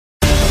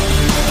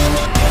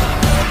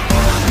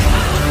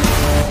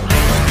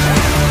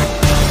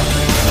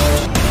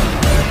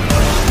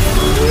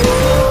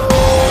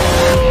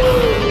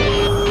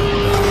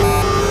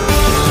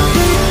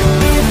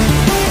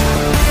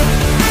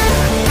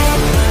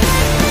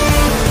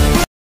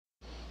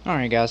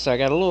Alright guys, so I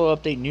got a little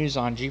update news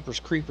on Jeepers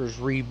Creepers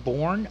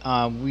Reborn.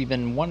 We've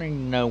been wanting to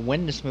know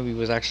when this movie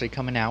was actually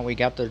coming out. We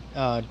got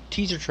the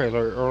teaser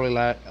trailer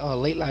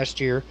late last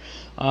year.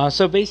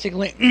 So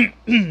basically,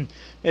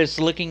 it's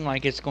looking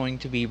like it's going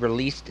to be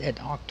released in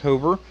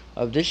October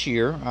of this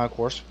year, of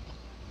course,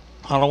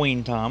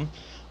 Halloween time.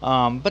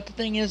 But the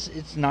thing is,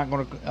 it's not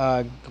going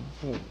to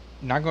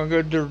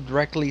go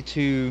directly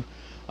to.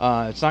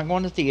 It's not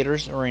going to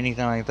theaters or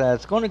anything like that.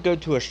 It's going to go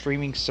to a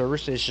streaming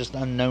service. It's just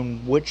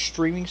unknown which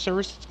streaming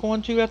service it's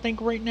going to. I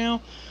think right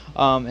now,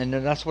 and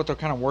then that's what they're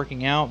kind of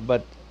working out.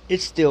 But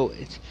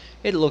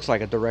it looks like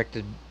a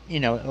directed,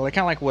 like kind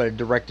of like what a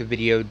directed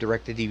video,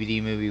 directed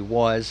DVD movie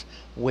was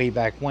way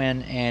back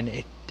when,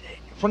 and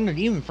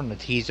even from the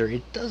teaser,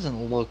 it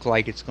doesn't look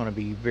like it's going to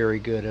be very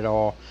good at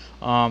all.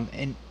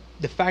 And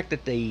the fact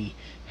that they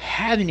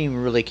haven't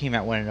even really came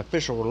out with an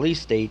official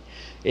release date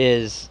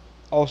is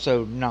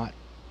also not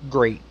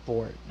great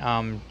for it.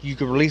 You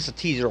could release a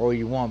teaser all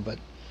you want, but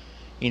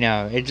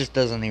it just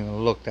doesn't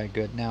even look that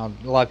good. Now,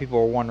 a lot of people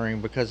are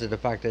wondering because of the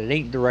fact that it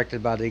ain't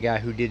directed by the guy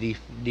who did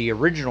the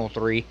original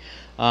three.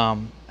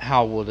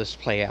 How will this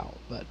play out?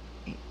 But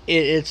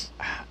it's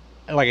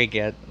like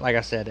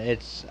I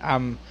said,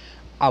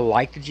 I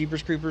like the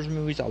Jeepers Creepers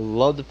movies. I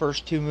love the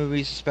first two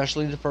movies,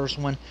 especially the first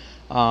one.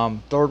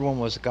 Third one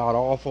was god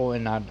awful,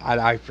 and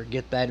I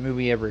forget that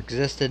movie ever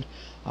existed.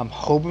 I'm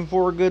hoping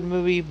for a good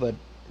movie, but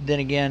then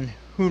again,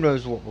 who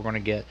knows what we're going to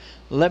get.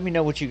 Let me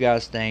know what you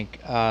guys think.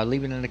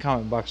 Leave it in the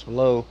comment box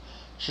below.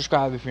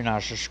 Subscribe if you're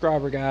not a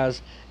subscriber,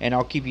 guys, and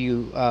I'll keep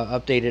you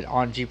updated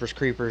on Jeepers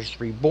Creepers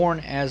Reborn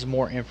as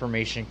more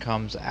information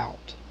comes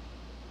out.